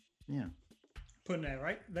it. Yeah, putting it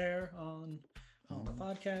right there on the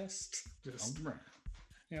podcast. Just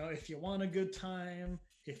if you want a good time,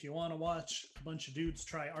 if you want to watch a bunch of dudes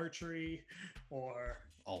try archery, or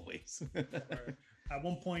always. or at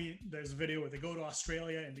one point there's a video where they go to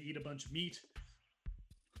Australia and they eat a bunch of meat.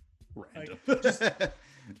 Random.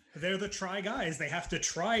 They're the try guys. They have to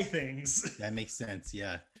try things. That makes sense.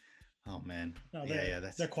 Yeah. Oh man. No, Yeah.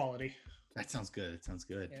 they're quality. That sounds good. It sounds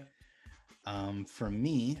good. Yeah. For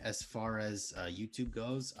me, as far as YouTube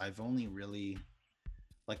goes, I've only really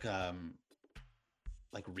like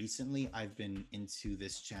recently I've been into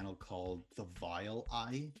this channel called The Vile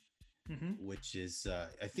Eye, which is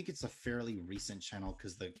I think it's a fairly recent channel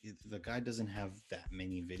because the guy doesn't have that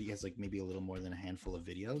many videos, like maybe a little more than a handful of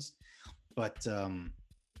videos, but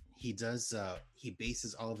he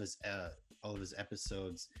bases all of his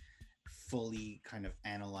episodes fully kind of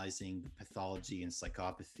analyzing the pathology and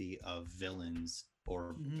psychopathy of villains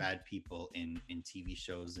or bad people in TV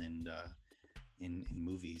shows and in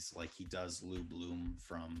movies. Like he does Lou Bloom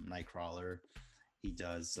from Nightcrawler, he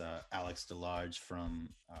does Alex DeLarge from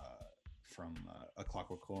A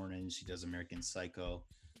Clockwork Orange, he does American Psycho,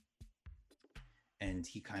 and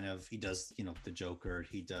he does the Joker.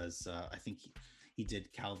 He does I think he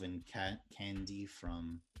did Calvin Candy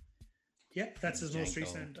from that's his most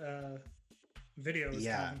recent video is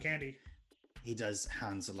Calvin Candy. He does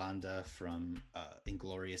Hans Landa from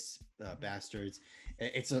Inglorious Bastards.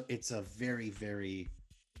 It's a very, very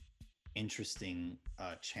interesting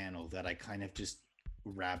channel that I kind of just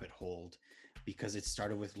rabbit holed because it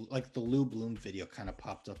started with like the Lou Bloom video kind of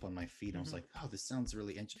popped up on my feed. And I was like, oh, this sounds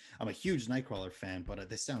really interesting. I'm a huge Nightcrawler fan, but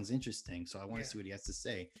this sounds interesting. So I want to see what he has to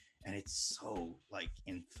say. And it's so like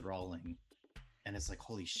enthralling. And it's like,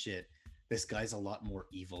 holy shit, this guy's a lot more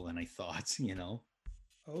evil than I thought,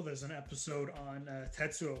 Oh, there's an episode on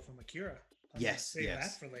Tetsuo from Akira. Yes.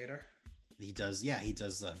 That for later. He does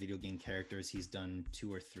video game characters. He's done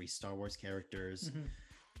 2 or 3 Star Wars characters.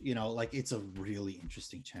 Like it's a really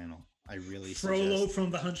interesting channel. I really Frollo from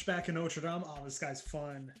The Hunchback of Notre Dame. Oh, this guy's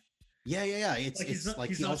fun. Yeah. He's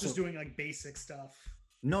not just doing like basic stuff.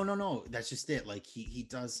 No. That's just it. Like he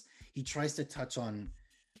tries to touch on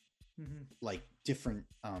like different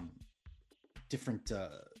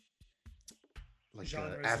like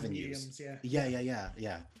genres, avenues. Mediums,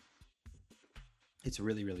 Yeah. It's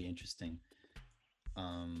really, really interesting.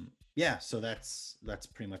 So that's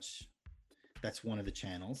pretty much one of the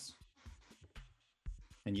channels.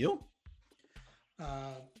 And you?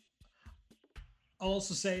 I'll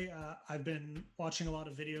also say I've been watching a lot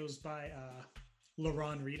of videos by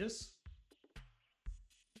Laron Reedus.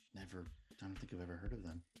 I don't think I've ever heard of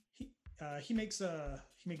them. He makes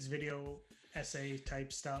video essay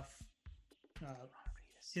type stuff.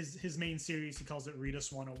 His main series, he calls it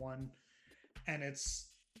Reedus 101, and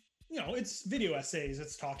it's video essays.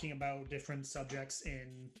 It's talking about different subjects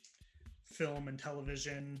in film and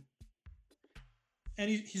television, and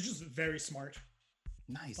he's just very smart.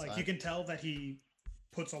 Nice. Like you can tell that he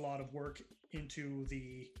puts a lot of work into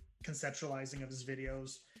the conceptualizing of his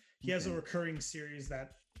videos. He has a recurring series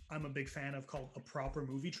that I'm a big fan of called A Proper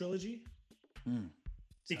Movie Trilogy.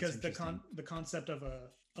 Because the concept of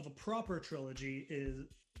a proper trilogy is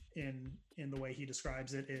in the way he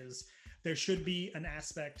describes it is there should be an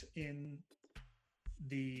aspect in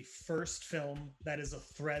the first film that is a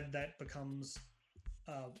thread that becomes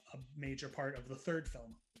a major part of the third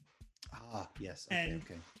film. Yes.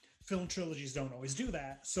 Okay. Film trilogies don't always do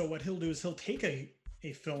that. So what he'll do is he'll take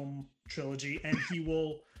a film trilogy and he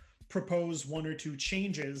will propose 1 or 2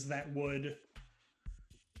 changes that would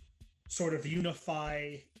sort of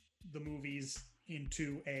unify the movies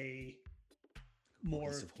into a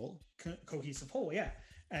more cohesive whole. Yeah.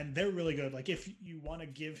 And they're really good. Like if you want to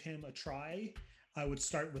give him a try, I would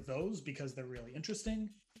start with those because they're really interesting.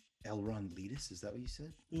 Laron Reedus, is that what you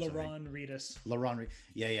said? Laron Reedus.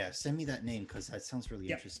 Yeah. Send me that name because that sounds really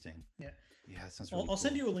interesting. Yeah, it sounds really I'll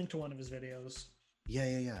send you a link to one of his videos.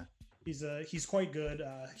 Yeah. He's quite good.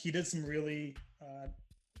 He did some really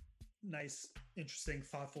nice, interesting,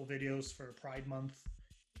 thoughtful videos for Pride Month.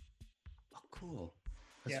 Oh, cool.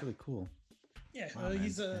 That's really cool. Yeah,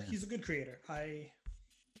 he's a good creator.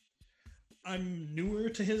 I'm newer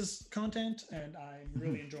to his content and I'm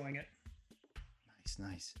really enjoying it.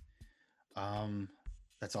 Nice.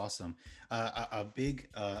 That's awesome. A big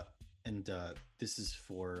and this is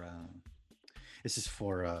for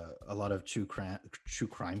a lot of true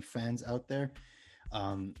crime fans out there.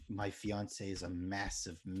 My fiance is a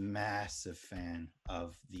massive fan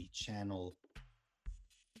of the channel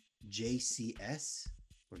JCS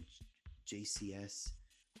or JCS.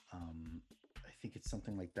 I think it's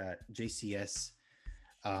something like that. JCS.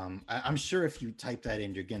 I'm sure if you type that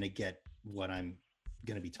in, you're gonna get what I'm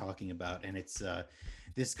gonna be talking about, and it's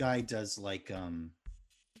this guy does like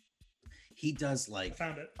he does like I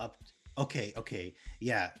found it. Okay,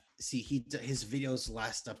 yeah. See, his videos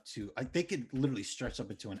last up to they could literally stretch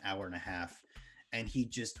up into an hour and a half, and he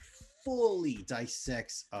just fully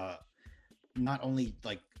dissects not only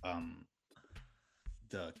like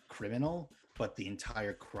the criminal, but the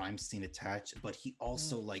entire crime scene attached. But he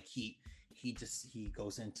also like he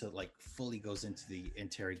goes into like fully goes into the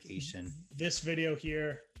interrogation. This video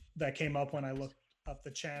here that came up when I looked up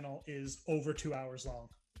the channel is over 2 hours long.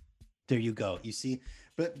 There you go. You see,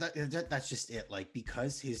 but that's just it. Like,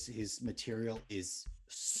 because his material is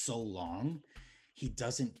so long, he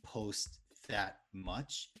doesn't post that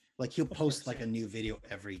much. Like, he'll post like a new video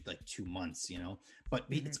every like 2 months, you know. But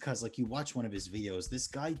it's because like you watch one of his videos, this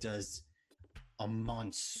guy does a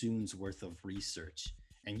monsoon's worth of research,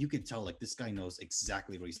 and you could tell like this guy knows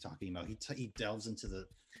exactly what he's talking about. He delves into the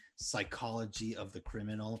psychology of the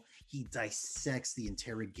criminal. He dissects the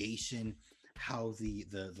interrogation, how the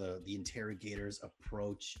interrogators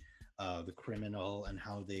approach the criminal, and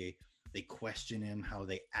how they question him, how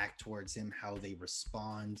they act towards him, how they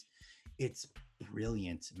respond. It's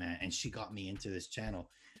brilliant, man. And she got me into this channel,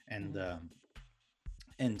 and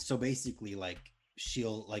so basically, like,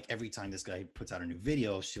 she'll like every time this guy puts out a new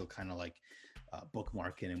video, she'll kind of like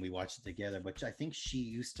bookmark it and we watch it together. But I think she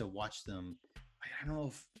used to watch them. I don't know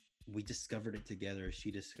if we discovered it together or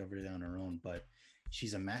she discovered it on her own, but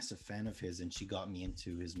she's a massive fan of his and she got me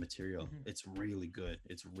into his material. It's really good.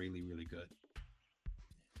 It's really, really good.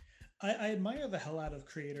 I admire the hell out of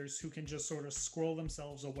creators who can just sort of scroll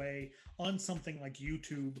themselves away on something like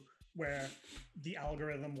YouTube, where the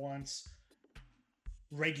algorithm wants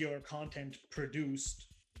regular content produced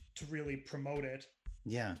to really promote it.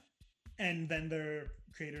 Yeah. And then there are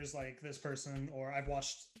creators like this person, or I've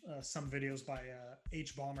watched some videos by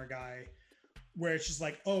H-Bomber guy, where it's just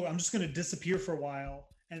like, oh, I'm just going to disappear for a while,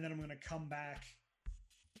 and then I'm going to come back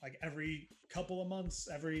like every couple of months,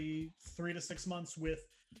 every 3 to 6 months, with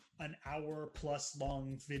an hour plus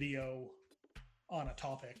long video on a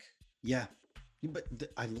topic. Yeah. But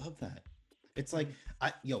I love that. It's like,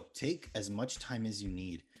 take as much time as you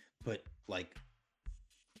need, but like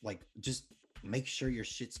just make sure your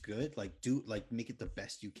shit's good. Like, make it the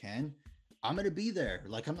best you can. I'm gonna be there.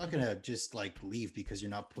 Like, I'm not gonna just like leave because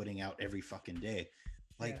you're not putting out every fucking day.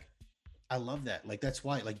 Like, I love that. Like, that's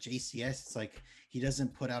why, like, JCS, it's like he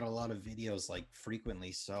doesn't put out a lot of videos like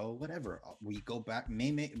frequently. So whatever, we go back.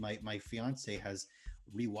 My fiance has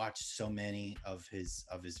rewatched so many of his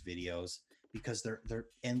videos because they're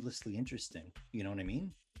endlessly interesting. You know what I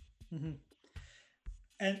mean?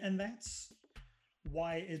 And that's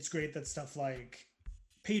why it's great that stuff like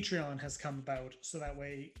Patreon has come about, so that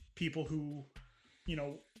way people who, you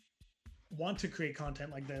know, want to create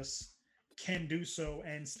content like this can do so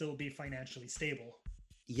and still be financially stable.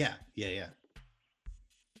 Yeah.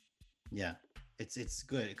 It's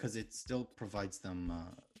good because it still provides them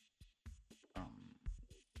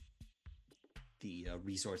the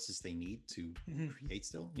resources they need to create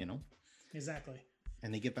still, you know. Exactly.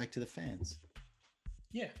 And they get back to the fans.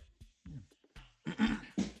 Yeah.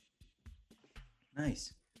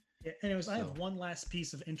 Nice. Yeah, anyways, I have one last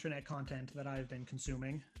piece of internet content that I've been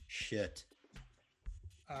consuming. Shit.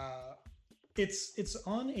 It's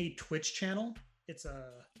on a Twitch channel. It's a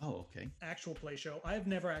actual play show. I've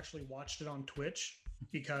never actually watched it on Twitch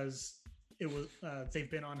because it was they've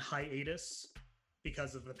been on hiatus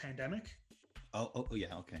because of the pandemic. Oh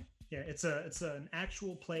yeah, okay. Yeah, it's an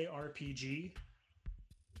actual play RPG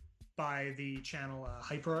by the channel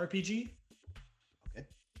Hyper RPG. Okay.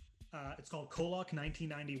 It's called Kolok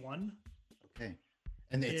 1991. Okay.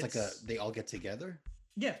 And it's like they all get together?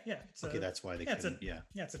 Yeah. That's why they couldn't.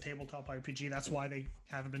 It's a tabletop RPG. That's why they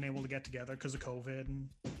haven't been able to get together, because of COVID. And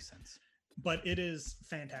makes sense. But it is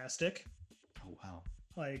fantastic. Oh wow.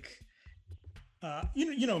 Like,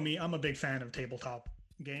 you know me, I'm a big fan of tabletop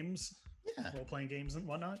games, role-playing games and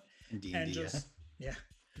whatnot. And D&D, and just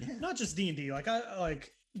not just D&D. Like, I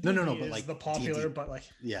like no, but like the popular, D&D. but like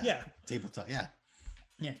tabletop, yeah.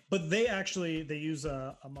 But they use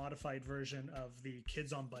a modified version of the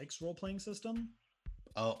Kids on Bikes role-playing system.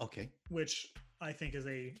 Oh, okay. Which I think is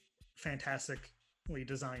a fantastically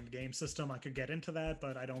designed game system. I could get into that,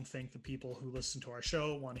 but I don't think the people who listen to our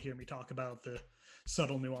show want to hear me talk about the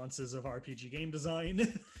subtle nuances of RPG game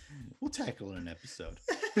design. We'll tackle an episode.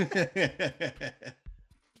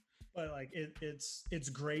 But like it's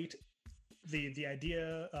great. The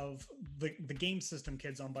idea of the game system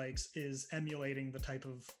Kids on Bikes is emulating the type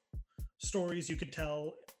of stories you could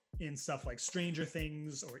tell in stuff like Stranger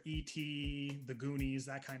Things or E.T., The Goonies,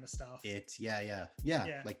 that kind of stuff.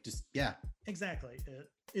 Like, just exactly.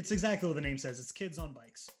 It's exactly what the name says. It's Kids on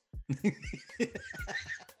Bikes.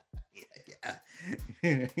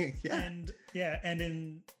 And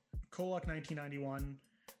in Kolok 1991,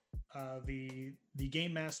 the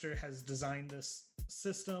game master has designed this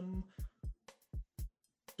system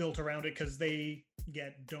built around it because they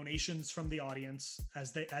get donations from the audience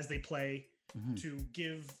as they play to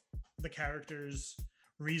give the characters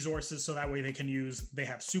resources so that way they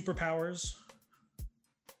have superpowers.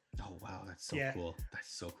 Oh wow, that's so cool.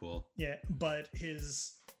 That's so cool. Yeah, but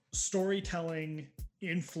his storytelling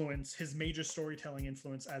influence, his major storytelling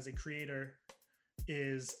influence as a creator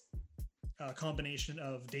is a combination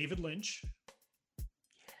of David Lynch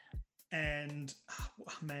and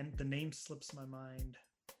man, the name slips my mind.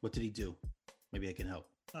 What did he do? Maybe I can help.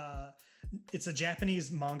 It's a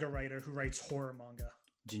Japanese manga writer who writes horror manga.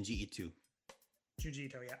 Junji Ito,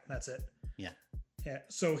 yeah, that's it. Yeah.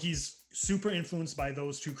 So he's super influenced by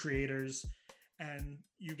those two creators, and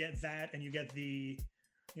you get that, and you get the,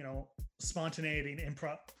 spontaneity and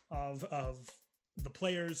improv of the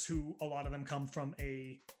players, who a lot of them come from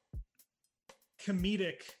a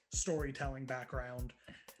comedic storytelling background,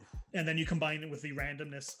 and then you combine it with the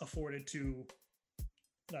randomness afforded to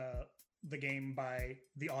the game by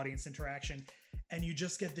the audience interaction, and you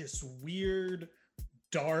just get this weird,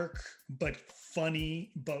 dark but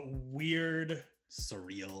funny but weird,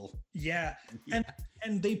 surreal. Yeah.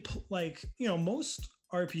 And they most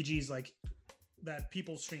RPGs like that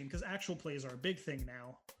people stream, because actual plays are a big thing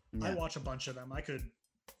now. I watch a bunch of them. I could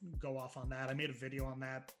go off on that. I made a video on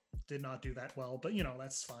that. Did not do that well, but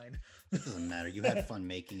that's fine. It doesn't matter. You had fun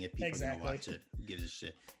making it. People are gonna watch it. Who gives a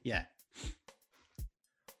shit? Yeah.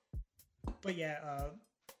 But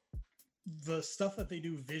the stuff that they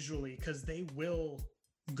do visually, because they will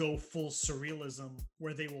go full surrealism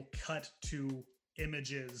where they will cut to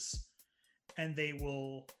images and they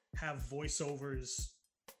will have voiceovers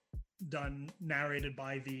narrated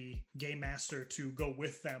by the game master to go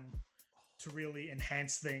with them to really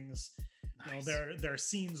enhance things. Nice. There are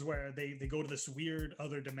scenes where they go to this weird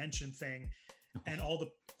other dimension thing, and all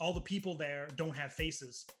the people there don't have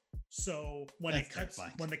faces. So when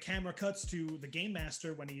when the camera cuts to the game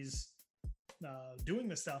master when he's doing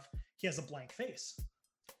this stuff, he has a blank face.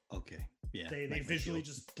 Okay. Yeah. They visually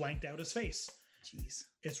just blanked out his face. Jeez.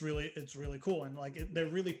 It's really cool, and they're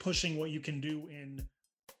really pushing what you can do in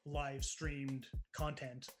live streamed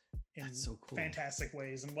content in so cool. fantastic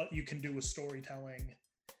ways, and what you can do with storytelling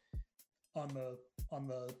on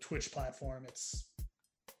the Twitch platform. It's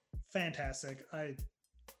fantastic. I'm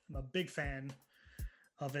a big fan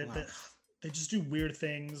of it. Wow. They just do weird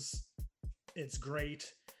things. It's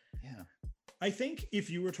great. Yeah. I think if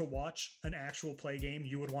you were to watch an actual play game,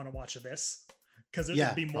 you would want to watch this, because it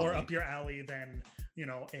would be more up your alley than,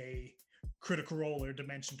 a Critical Role or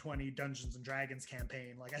Dimension 20 Dungeons and Dragons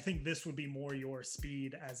campaign. I think this would be more your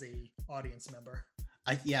speed as a audience member.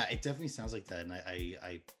 It definitely sounds like that, and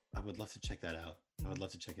I would love to check that out. I would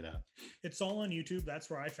love to check it out. It's all on YouTube. That's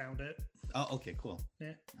where I found it. Oh, okay, cool.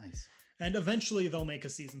 Yeah, nice. And eventually they'll make a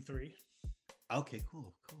season 3. Okay,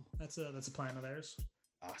 cool. That's a plan of theirs.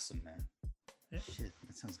 Awesome, man. Yeah. Shit,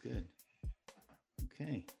 that sounds good.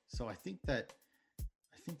 Okay, so I think that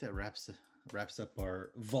wraps up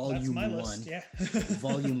our volume 1. List, yeah.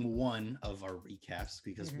 Volume 1 of our recaps,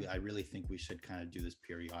 because I really think we should kind of do this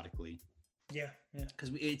periodically. Yeah.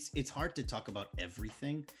 Because it's hard to talk about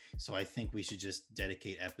everything, so I think we should just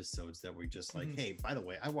dedicate episodes that we're just like, hey, by the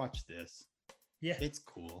way, I watched this. Yeah, it's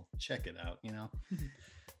cool. Check it out.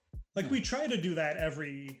 We try to do that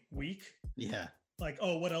every week. Yeah.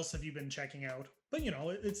 What else have you been checking out? But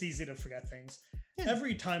it's easy to forget things. Yeah.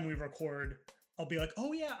 Every time we record, I'll be like,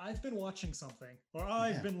 oh yeah, I've been watching something, or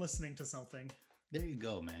I've been listening to something. There you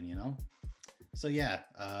go, man. So yeah,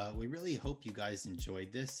 we really hope you guys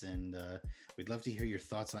enjoyed this, and we'd love to hear your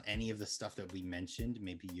thoughts on any of the stuff that we mentioned.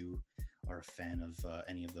 Maybe you are a fan of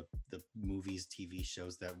any of the movies, TV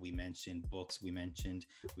shows that we mentioned, books we mentioned.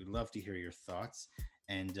 We'd love to hear your thoughts.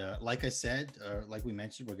 And like I said, like we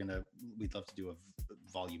mentioned, we'd love to do a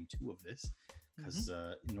volume 2 of this, because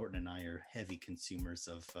Norton and I are heavy consumers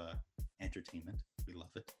of entertainment. We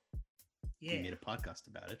love it. Yeah. We made a podcast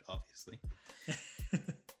about it, obviously.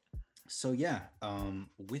 So yeah,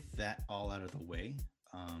 with that all out of the way,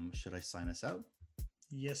 should I sign us out?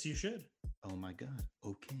 Yes, you should. Oh my God.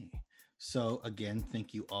 Okay. So again,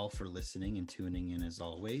 thank you all for listening and tuning in as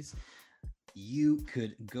always. You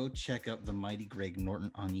could go check out the mighty Greg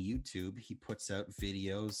Norton on YouTube. He puts out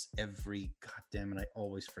videos every, I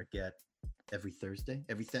always forget, every Thursday,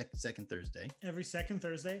 second Thursday. Every second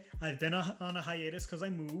Thursday. I've been on a hiatus because I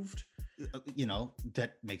moved.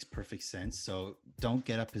 That makes perfect sense. So don't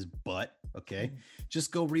get up his butt, okay?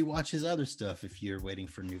 Just go rewatch his other stuff if you're waiting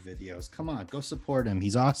for new videos. Come on, go support him.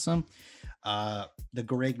 He's awesome. The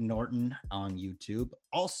Greg Norton on YouTube.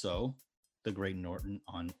 Also, the Greg Norton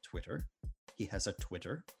on Twitter. He has a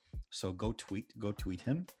Twitter. So go tweet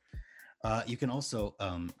him. You can also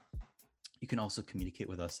communicate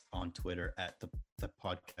with us on Twitter at the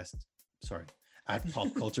podcast. Sorry, at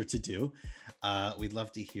Pop Culture To Do. We'd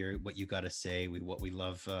love to hear what you got to say. What we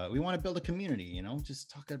love. We want to build a community. Just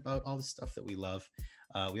talk about all the stuff that we love.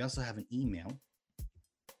 We also have an email,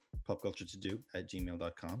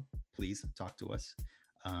 popculturetodo@gmail.com. Please talk to us.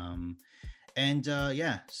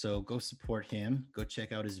 So go support him. Go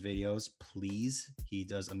check out his videos, please. He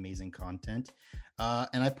does amazing content.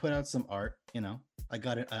 And I put out some art. I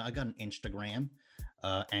got an Instagram,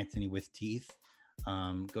 Anthony with Teeth.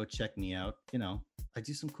 Go check me out. I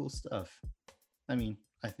do some cool stuff. I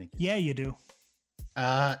think. Yeah, you do.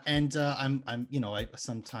 I'm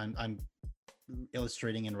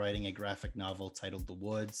illustrating and writing a graphic novel titled The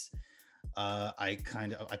Woods. I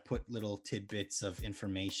put little tidbits of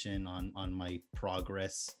information on my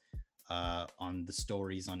progress on the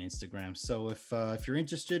stories on Instagram. So if you're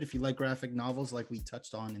interested, if you like graphic novels like we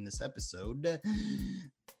touched on in this episode, then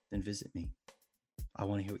visit me. I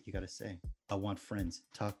want to hear what you got to say. I want friends.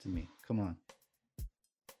 Talk to me. Come on.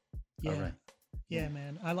 Yeah. All right. Yeah,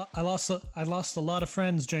 man. I lost a lot of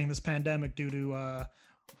friends during this pandemic due to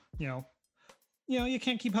you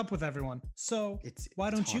can't keep up with everyone. So why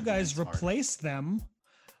don't you guys replace them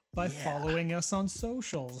by following us on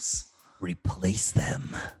socials? Replace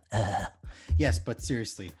them. Yes, but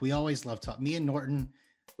seriously, we always love talking. Me and Norton,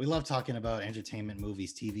 we love talking about entertainment,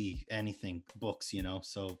 movies, TV, anything, books,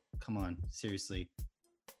 So come on, seriously,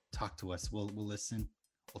 talk to us. We'll listen.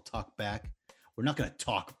 We'll talk back. We're not going to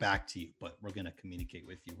talk back to you, but we're going to communicate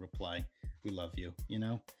with you, reply. We love you,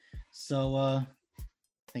 So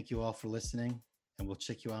thank you all for listening, and we'll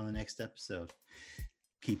check you out on the next episode.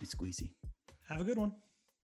 Keep it squeezy. Have a good one.